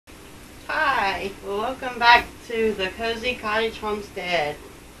Hi, well, welcome back to the Cozy Cottage Homestead.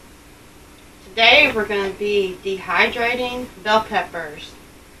 Today we're going to be dehydrating bell peppers.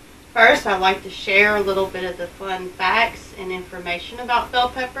 First, I'd like to share a little bit of the fun facts and information about bell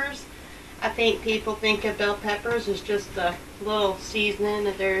peppers. I think people think of bell peppers as just a little seasoning,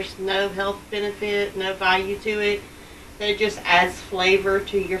 that there's no health benefit, no value to it. That it just adds flavor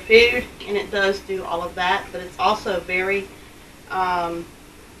to your food, and it does do all of that, but it's also very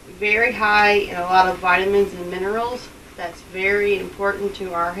high in a lot of vitamins and minerals. That's very important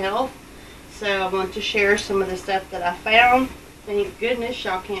to our health. So I want to share some of the stuff that I found. Thank goodness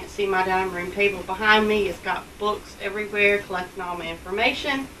y'all can't see my dining room table behind me. It's got books everywhere collecting all my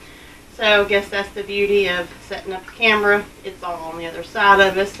information. So I guess that's the beauty of setting up the camera. It's all on the other side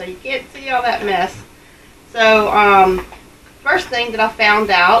of us, so you can't see all that mess. So first thing that I found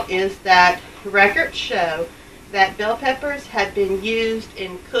out is that records show that bell peppers have been used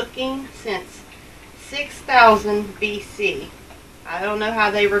in cooking since 6000 BC. I don't know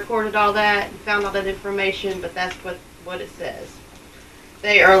how they recorded all that and found all that information, but that's what it says.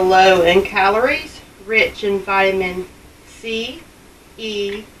 They are low in calories, rich in vitamin C,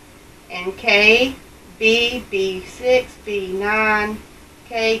 E, and K, B, B6, B9,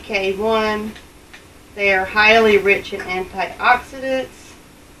 K, K1. They are highly rich in antioxidants.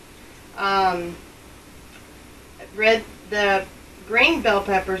 The green bell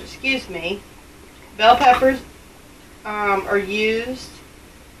peppers, bell peppers are used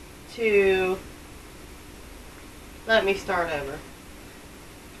to, let me start over.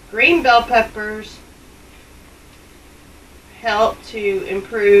 Green bell peppers help to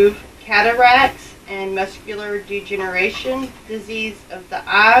improve cataracts and muscular degeneration, disease of the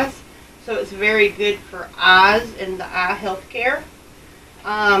eyes. So it's very good for eyes and the eye health care.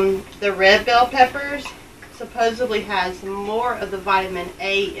 The red bell peppers supposedly has more of the vitamin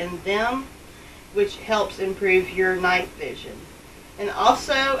A in them, which helps improve your night vision. And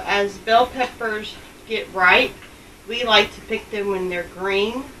also, as bell peppers get ripe, we like to pick them when they're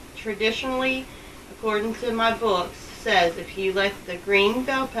green. Traditionally, according to my books, says if you let the green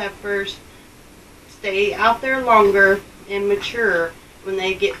bell peppers stay out there longer and mature, when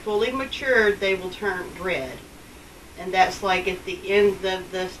they get fully matured, they will turn red. And that's like at the end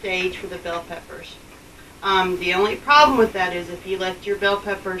of the stage for the bell peppers. The only problem with that is if you let your bell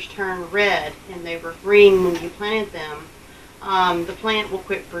peppers turn red and they were green when you planted them, the plant will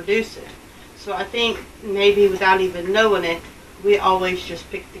quit producing. So I think maybe without even knowing it, we always just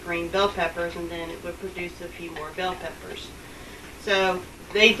pick the green bell peppers and then it would produce a few more bell peppers. So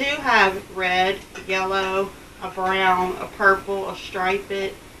they do have red, yellow, a brown, a purple, a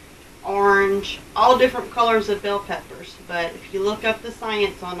striped, orange, all different colors of bell peppers. But if you look up the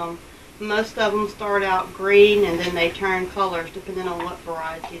science on them, most of them start out green and then they turn colors depending on what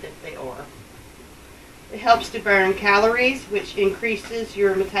variety that they are. It helps to burn calories, which increases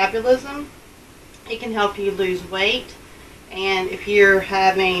your metabolism. It can help you lose weight, and if you're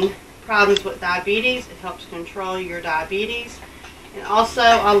having problems with diabetes, it helps control your diabetes. And also,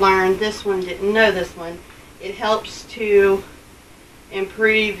 I learned this one, didn't know this one, it helps to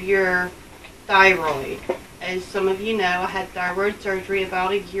improve your thyroid. As some of you know, I had thyroid surgery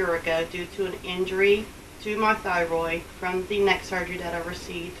about a year ago due to an injury to my thyroid from the neck surgery that I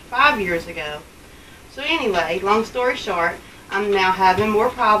received 5 years ago. So anyway, long story short, I'm now having more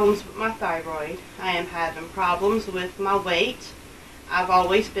problems with my thyroid. I am having problems with my weight. I've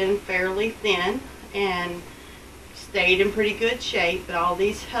always been fairly thin and stayed in pretty good shape, but all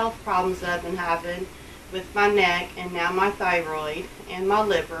these health problems that I've been having with my neck and now my thyroid and my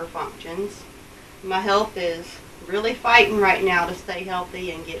liver functions, my health is really fighting right now to stay healthy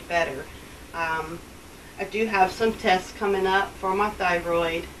and get better. I do have some tests coming up for my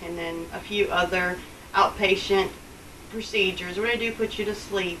thyroid and then a few other outpatient procedures. They do put you to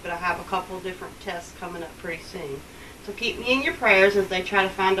sleep, but I have a couple of different tests coming up pretty soon. So keep me in your prayers as they try to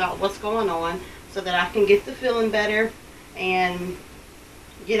find out what's going on so that I can get to feeling better and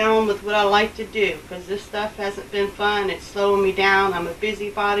get on with what I like to do, because this stuff hasn't been fun. It's slowing me down. I'm a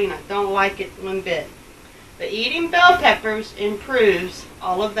busybody and I don't like it one bit. But eating bell peppers improves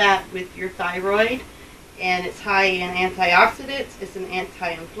all of that with your thyroid, and it's high in antioxidants. It's an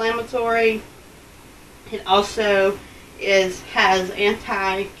anti-inflammatory. It also has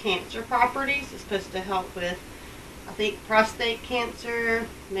anti-cancer properties. It's supposed to help with, I think, prostate cancer,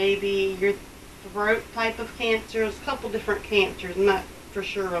 maybe your throat type of cancer. There's a couple different cancers. I'm not for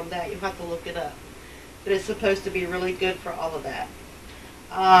sure on that. You'll have to look it up. But it's supposed to be really good for all of that.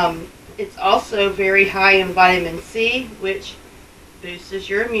 It's also very high in vitamin C, which boosts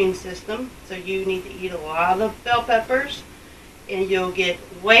your immune system. So you need to eat a lot of bell peppers. and you'll get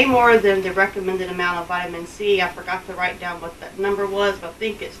way more than the recommended amount of vitamin C. I forgot to write down what that number was, but I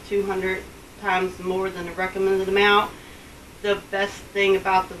think it's 200 times more than the recommended amount. The best thing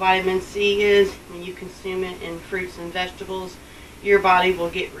about the vitamin C is when you consume it in fruits and vegetables, your body will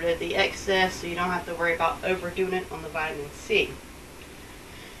get rid of the excess, so you don't have to worry about overdoing it on the vitamin C.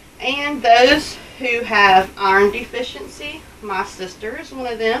 And those who have iron deficiency, my sister is one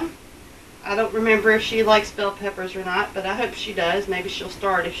of them. I don't remember if she likes bell peppers or not, but I hope she does. Maybe she'll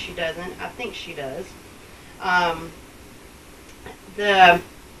start if she doesn't. I think she does.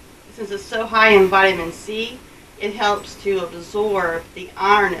 Since it's so high in vitamin C, it helps to absorb the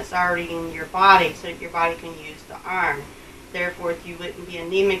iron that's already in your body so that your body can use the iron. Therefore, you wouldn't be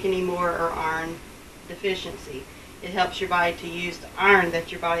anemic anymore or iron deficiency. It helps your body to use the iron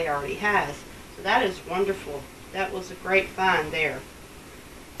that your body already has. So that is wonderful. That was a great find there.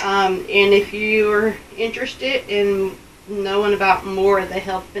 And if you're interested in knowing about more of the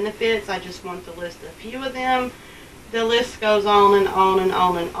health benefits, I just want to list a few of them. The list goes on and on and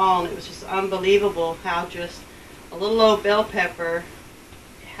on and on. It was just unbelievable how just a little old bell pepper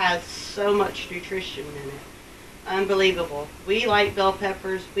has so much nutrition in it. Unbelievable. We like bell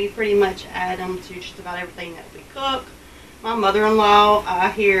peppers. We pretty much add them to just about everything that we cook. My mother-in-law,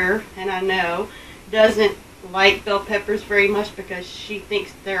 I hear and I know, doesn't like bell peppers very much because she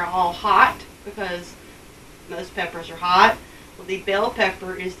thinks they're all hot, because most peppers are hot. Well, the bell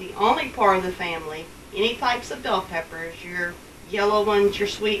pepper is the only part of the family, any types of bell peppers, your yellow ones, your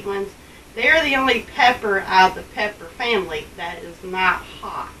sweet ones, they're the only pepper out of the pepper family that is not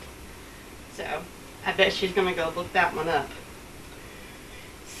hot. So I bet she's going to go look that one up.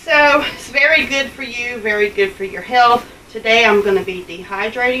 So it's very good for you, very good for your health. Today I'm going to be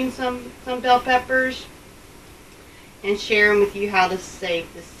dehydrating some bell peppers and sharing with you how to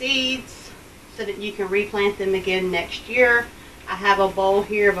save the seeds so that you can replant them again next year. I have a bowl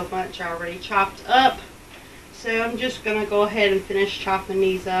here of a bunch already chopped up, so I'm just going to go ahead and finish chopping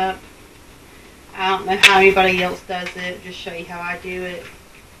these up. I don't know how anybody else does it, just show you how I do it.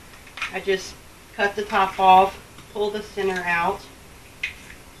 I just cut the top off, pull the center out,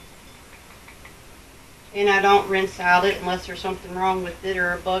 and I don't rinse out it unless there's something wrong with it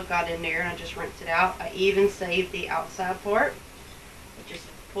or a bug got in there, and I just rinse it out. I even save the outside part. I just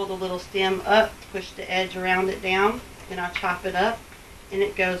pull the little stem up, push the edge around it down, then I chop it up, and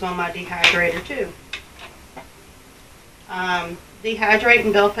it goes on my dehydrator too.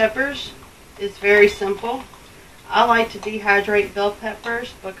 Dehydrating bell peppers is very simple. I like to dehydrate bell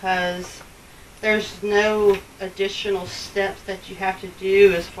peppers because there's no additional steps that you have to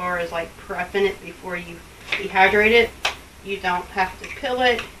do as far as like prepping it before you dehydrate it. You don't have to peel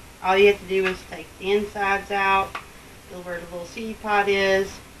it. All you have to do is take the insides out, feel where the little seed pod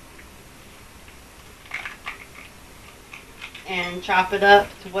is, and chop it up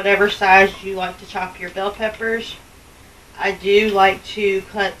to whatever size you like to chop your bell peppers. I do like to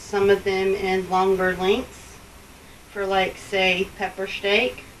cut some of them in longer lengths for, like, say, pepper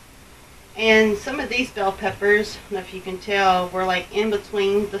steak. And some of these bell peppers, I don't know if you can tell, were like in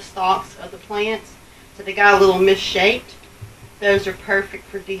between the stalks of the plants, so they got a little misshaped. Those are perfect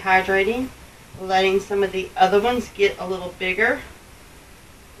for dehydrating. Letting some of the other ones get a little bigger.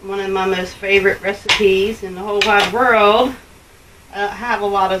 One of my most favorite recipes in the whole wide world. I have a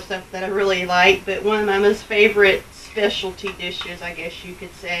lot of stuff that I really like, but one of my most favorite specialty dishes, I guess you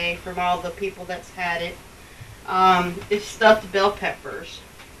could say, from all the people that's had it, is stuffed bell peppers.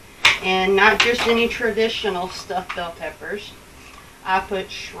 And not just any traditional stuffed bell peppers. I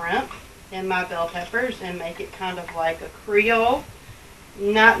put shrimp in my bell peppers and make it kind of like a Creole.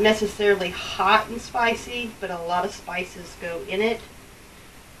 Not necessarily hot and spicy, but a lot of spices go in it.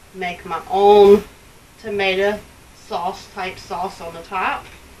 Make my own tomato sauce type sauce on the top.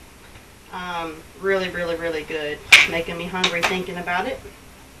 Really, really, really good. Making me hungry thinking about it.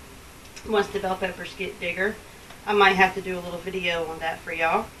 Once the bell peppers get bigger, I might have to do a little video on that for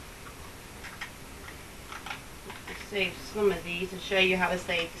y'all. Save some of these and show you how to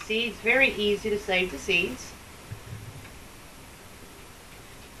save the seeds. Very easy to save the seeds.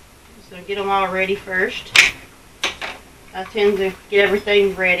 So get them all ready first. I tend to get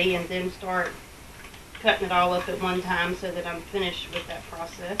everything ready and then start cutting it all up at one time so that I'm finished with that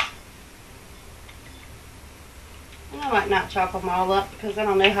process. And I might not chop them all up because I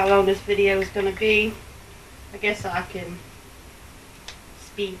don't know how long this video is going to be. I guess I can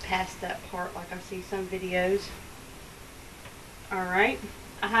speed past that part like I see some videos. Alright,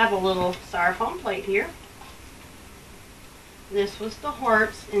 I have a little styrofoam plate here. This was the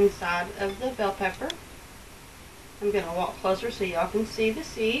hearts inside of the bell pepper. I'm going to walk closer so y'all can see the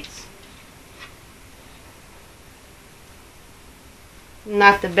seeds.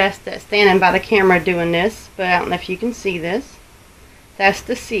 not the best at standing by the camera doing this, but I don't know if you can see this. That's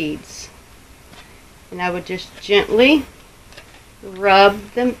the seeds. And I would just gently rub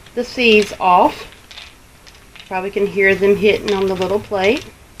the seeds off. Probably can hear them hitting on the little plate.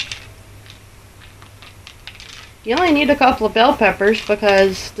 You only need a couple of bell peppers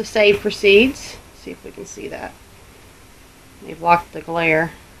because to save for seeds. Let's see if we can see that. They blocked the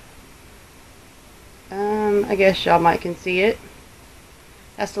glare. I guess y'all might can see it.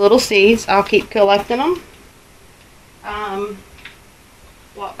 That's the little seeds. I'll keep collecting them.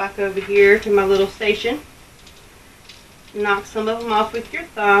 Walk back over here to my little station. Knock some of them off with your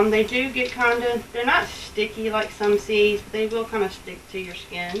thumb. They do get kind of, they're not sticky like some seeds, but they will kind of stick to your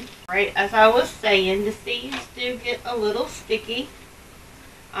skin. Right, as I was saying, the seeds do get a little sticky.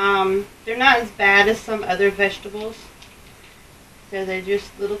 They're not as bad as some other vegetables. So they're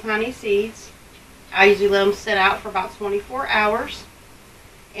just little tiny seeds. I usually let them sit out for about 24 hours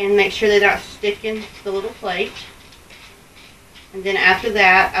and make sure they're not sticking to the little plate. And then after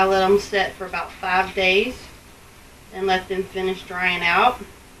that, I let them sit for about 5 days and let them finish drying out.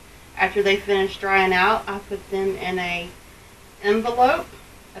 After they finish drying out, I put them in a envelope,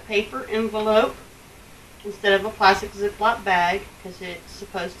 a paper envelope, instead of a plastic Ziploc bag, because it's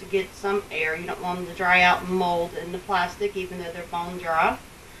supposed to get some air. You don't want them to dry out and mold in the plastic, even though they're bone dry.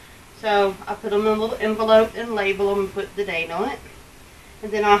 So I put them in a little envelope and label them and put the date on it.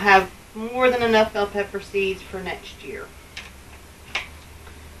 And then I'll have more than enough bell pepper seeds for next year.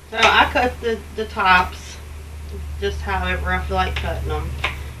 So I cut the tops just however I feel like cutting them.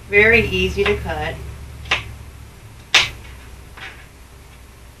 Very easy to cut. I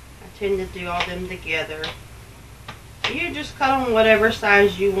tend to do all them together. You just cut them whatever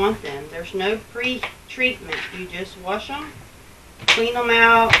size you want them. There's no pre-treatment. You just wash them, clean them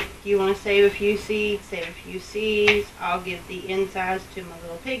out. If you want to save a few seeds, save a few seeds. I'll give the insides to my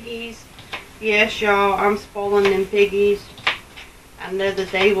little piggies. Yes, y'all, I'm spoiling them piggies. I know the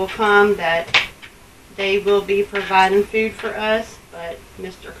day will come that they will be providing food for us, but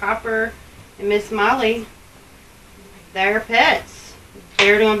Mr. Copper and Miss Molly, they're pets.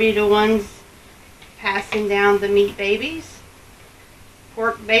 They're going to be the ones passing down the meat babies,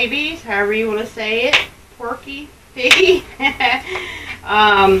 pork babies, however you want to say it, porky, piggy.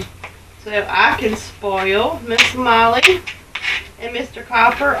 So I can spoil Miss Molly and Mr.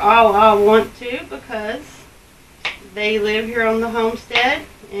 Copper all I want to, because they live here on the homestead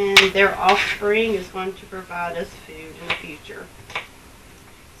and their offspring is going to provide us food in the future.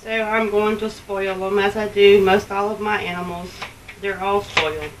 So I'm going to spoil them as I do most all of my animals. They're all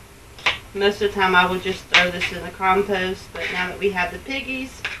spoiled. Most of the time I would just throw this in the compost, but now that we have the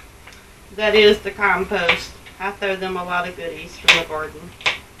piggies, that is the compost. I throw them a lot of goodies from the garden.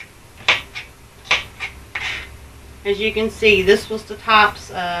 As you can see, this was the tops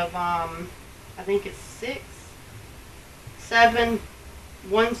of, I think it's 6, 7,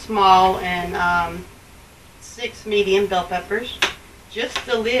 1 small, and 6 medium bell peppers. Just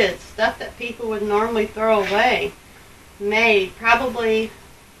the lids, stuff that people would normally throw away. Made probably,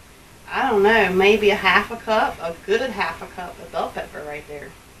 I don't know, maybe a half a cup, a good half a cup of bell pepper right there.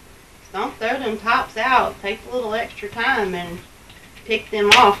 So don't throw them tops out. Take a little extra time and pick them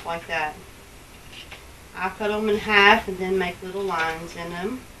off like that. I cut them in half and then make little lines in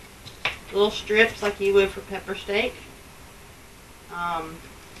them. Little strips like you would for pepper steak.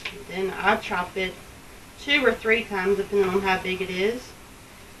 Then I chop it 2 or 3 times depending on how big it is.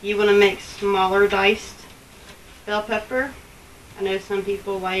 You want to make smaller diced bell pepper. I know some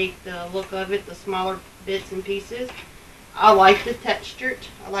people like the look of it, the smaller bits and pieces. I like the texture.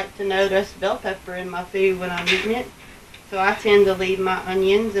 I like to know there's bell pepper in my food when I'm eating it. So I tend to leave my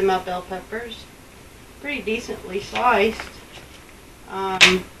onions and my bell peppers pretty decently sliced.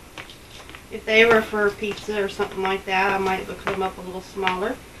 If they were for pizza or something like that, I might cut them up a little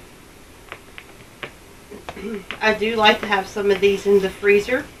smaller. I do like to have some of these in the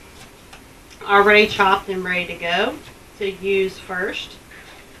freezer, already chopped and ready to go to use first.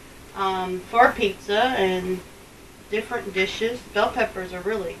 For pizza and different dishes, bell peppers are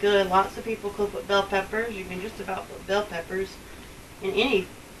really good. Lots of people cook with bell peppers. You can just about put bell peppers in any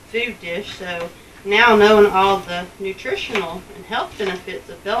food dish. So now, knowing all the nutritional and health benefits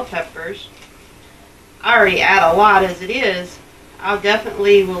of bell peppers, I already add a lot as it is. I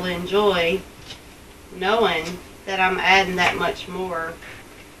definitely will enjoy knowing that I'm adding that much more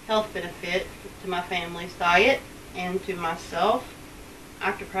health benefit to my family's diet and to myself.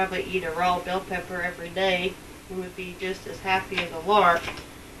 I could probably eat a raw bell pepper every day and would be just as happy as a lark.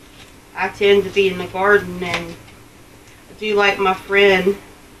 I tend to be in the garden, and I do like my friend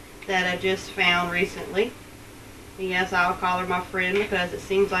that I just found recently. Yes, I'll call her my friend because it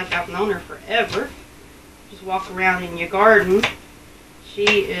seems like I've known her forever. Just walk around in your garden. She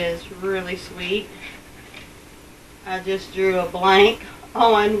is really sweet. I just drew a blank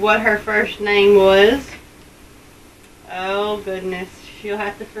on what her first name was. Oh goodness, she'll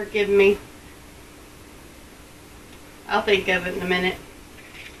have to forgive me. I'll think of it in a minute.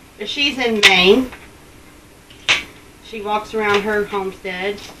 But she's in Maine. She walks around her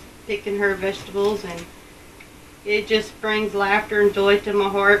homestead picking her vegetables, and it just brings laughter and joy to my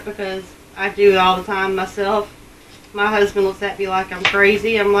heart because I do it all the time myself. My husband looks at me like I'm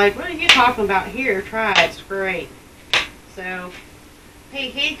crazy. I'm like, what are you talking about here? Try it. It's great. So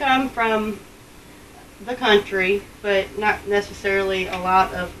he come from the country, but not necessarily a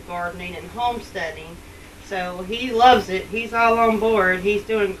lot of gardening and homesteading. So he loves it. He's all on board. He's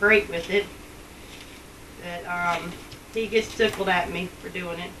doing great with it. But he gets tickled at me for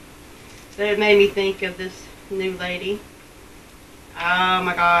doing it. But it made me think of this new lady. Oh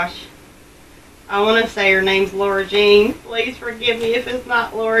my gosh. I want to say her name's Laura Jean. Please forgive me if it's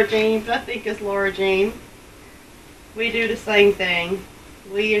not Laura Jean, but I think it's Laura Jean. We do the same thing.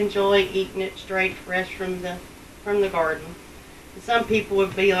 We enjoy eating it straight, fresh from the garden. And some people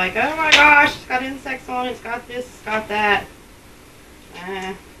would be like, oh my gosh, it's got insects on it, it's got this, it's got that.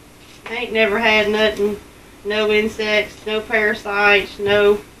 I ain't never had nothing, no insects, no parasites,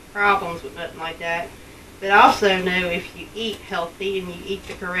 no problems with nothing like that. But also know if you eat healthy and you eat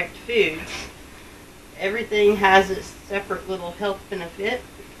the correct foods, everything has its separate little health benefit,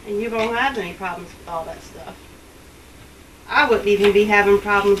 and you won't have any problems with all that stuff. I wouldn't even be having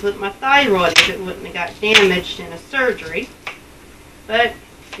problems with my thyroid if it wouldn't have got damaged in a surgery. But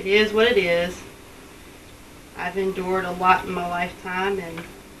it is what it is. I've endured a lot in my lifetime, and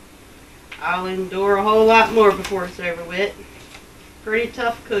I'll endure a whole lot more before it's over with. Pretty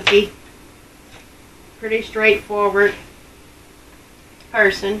tough cookie. Pretty straightforward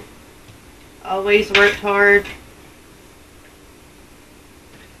person. Always worked hard.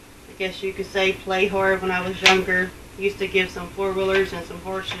 I guess you could say play hard when I was younger. Used to give some four-wheelers and some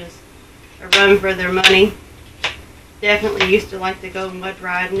horses a run for their money. Definitely used to like to go mud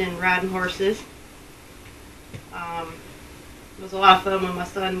riding and riding horses. It was a lot of fun when my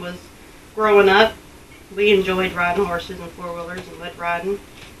son was growing up. We enjoyed riding horses and four-wheelers and mud riding.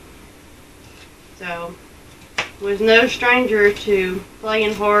 So, was no stranger to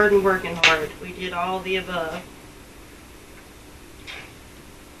playing hard and working hard. We did all the above.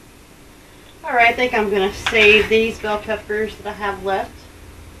 Alright, I think I'm going to save these bell peppers that I have left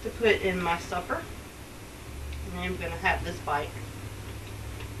to put in my supper. And I'm going to have this bite.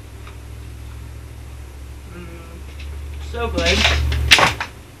 So good.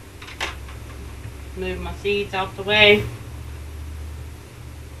 Move my seeds out the way.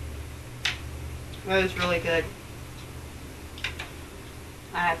 That was really good.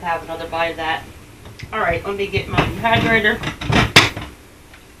 I have to have another bite of that. Alright, let me get my dehydrator.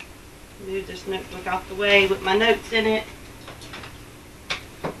 Move this notebook out the way with my notes in it.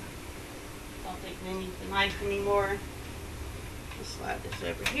 Don't think we need the knife anymore. Just slide this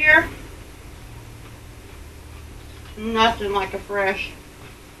over here. Nothing like a fresh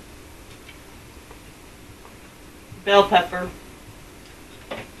bell pepper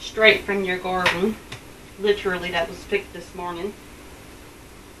straight from your garden. Literally, that was picked this morning.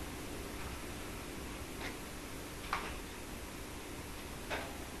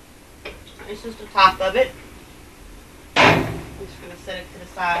 This is the top of it. I'm just going to set it to the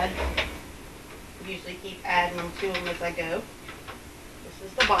side. Usually keep adding them to them as I go.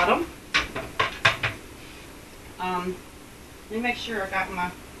 This is the bottom. Let me make sure I got my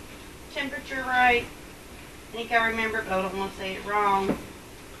temperature right. I think I remember, but I don't want to say it wrong.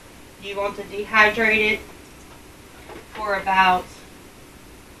 You want to dehydrate it for about,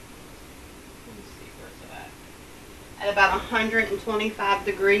 let's see, where's it at about 125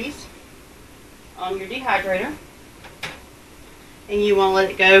 degrees on your dehydrator. And you want to let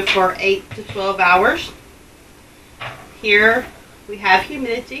it go for 8 to 12 hours. Here we have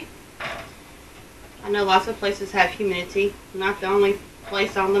humidity. I know lots of places have humidity. Not the only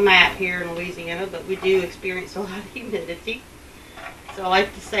place on the map here in Louisiana, but we do experience a lot of humidity. So I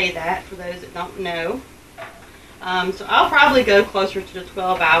like to say that for those that don't know. So I'll probably go closer to the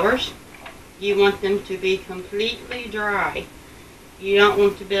 12 hours. You want them to be completely dry. You don't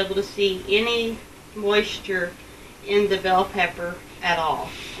want to be able to see any moisture in the bell pepper at all.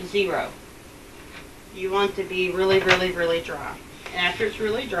 Zero. You want to be really, really, really dry. And after it's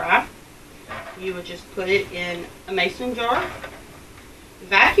really dry, you would just put it in a mason jar,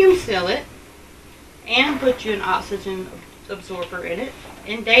 vacuum seal it, and put you an oxygen absorber in it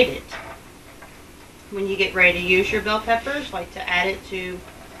and date it. when you get ready to use your bell peppers, like to add it to,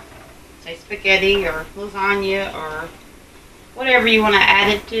 say, spaghetti or lasagna or whatever you want to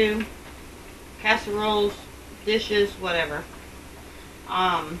add it to, casseroles, dishes, whatever.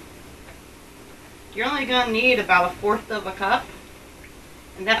 You're only going to need about 1/4 of a cup,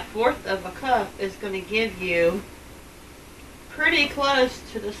 and that 1/4 of a cup is going to give you pretty close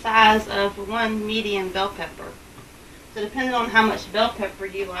to the size of one medium bell pepper. So depending on how much bell pepper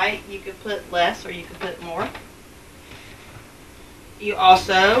you like, you could put less or you could put more. You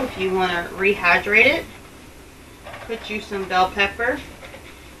also, if you want to rehydrate it, put you some bell pepper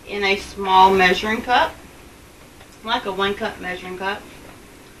in a small measuring cup, like a 1-cup measuring cup.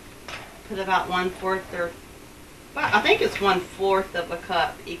 Put about 1/4, or I think it's 1/4 of a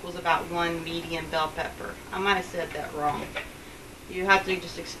cup equals about one medium bell pepper. I might have said that wrong. You have to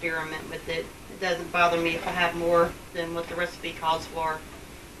just experiment with it. It doesn't bother me if I have more than what the recipe calls for.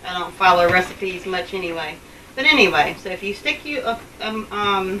 I don't follow recipes much anyway. But anyway, so if you stick you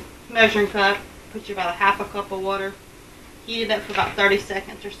a measuring cup, put you about 1/2 cup of water, heat it up for about 30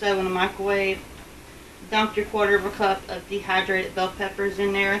 seconds or so in the microwave. Dump your 1/4 cup of dehydrated bell peppers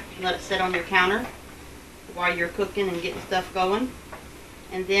in there. Let it sit on your counter while you're cooking and getting stuff going.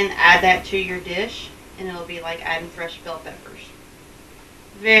 And then add that to your dish, and it'll be like adding fresh bell peppers.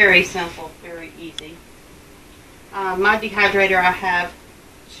 Very simple, very easy. My dehydrator, I have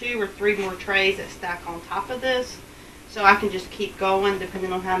 2 or 3 more trays that stack on top of this, so I can just keep going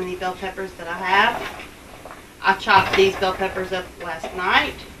depending on how many bell peppers that I have. I chopped these bell peppers up last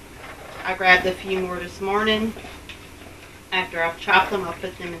night. I grabbed a few more this morning. After I've chopped them, I'll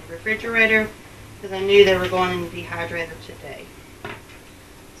put them in the refrigerator because I knew they were going in the dehydrator today.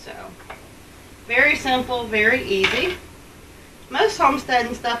 So, very simple, very easy. Most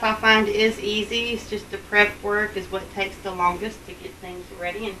homesteading stuff I find is easy. It's just the prep work is what takes the longest to get things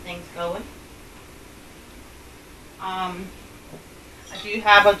ready and things going. I do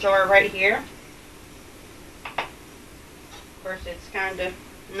have a jar right here. Of course, it's kind of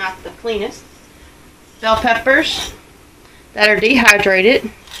not the cleanest. Bell peppers that are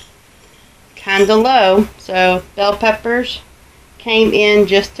dehydrated, kind of low. So bell peppers came in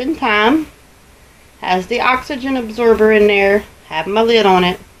just in time. Has the oxygen absorber in there. Have my lid on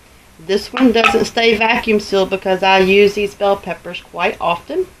it. This one doesn't stay vacuum sealed because I use these bell peppers quite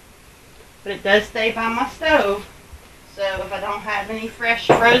often. But it does stay by my stove. So if I don't have any fresh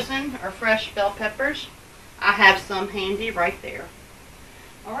frozen or fresh bell peppers, I have some handy right there.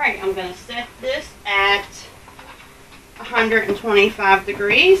 Alright, I'm going to set this at 125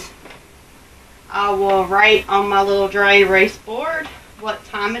 degrees. I will write on my little dry erase board what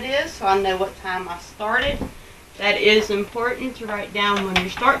time it is so I know what time I started. That is important to write down when your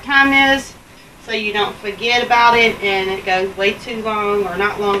start time is so you don't forget about it and it goes way too long or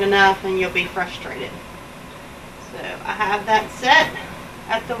not long enough and you'll be frustrated. So I have that set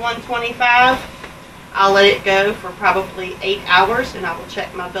at the 125. I'll let it go for probably 8 hours and I will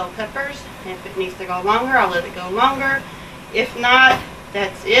check my bell peppers. And if it needs to go longer, I'll let it go longer. If not,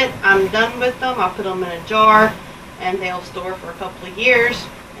 that's it. I'm done with them. I'll put them in a jar and they'll store for a couple of years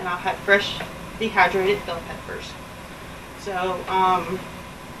and I'll have fresh dehydrated bell peppers. So,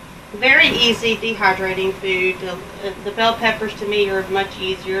 very easy dehydrating food. The bell peppers to me are much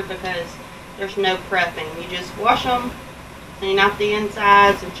easier because there's no prepping. You just wash them, clean out the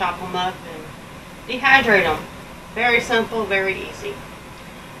insides and chop them up and dehydrate them. Very simple, very easy.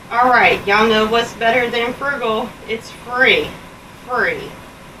 Alright, y'all know what's better than frugal? It's free. Free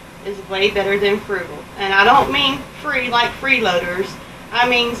is way better than frugal. And I don't mean free like freeloaders. I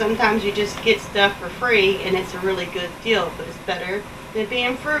mean sometimes you just get stuff for free and it's a really good deal, but it's better than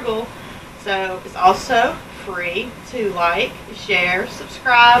being frugal. So it's also free to like, share,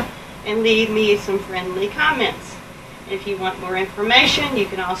 subscribe, and leave me some friendly comments. If you want more information, you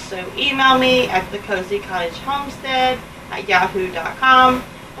can also email me at thecozycottagehomestead@yahoo.com.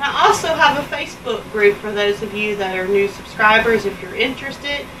 And I also have a Facebook group for those of you that are new subscribers if you're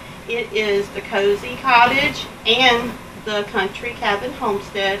interested. It is the Cozy Cottage and the Country Cabin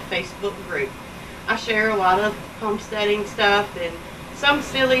Homestead Facebook group. I share a lot of homesteading stuff and some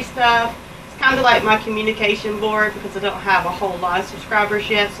silly stuff. It's kind of like my communication board because I don't have a whole lot of subscribers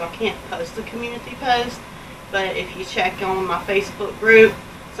yet, so I can't post a community post. But if you check on my Facebook group,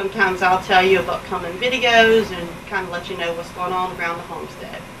 sometimes I'll tell you of upcoming videos and kind of let you know what's going on around the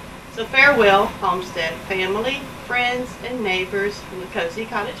homestead. So farewell, homestead family, friends, and neighbors from the Cozy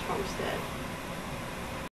Cottage Homestead.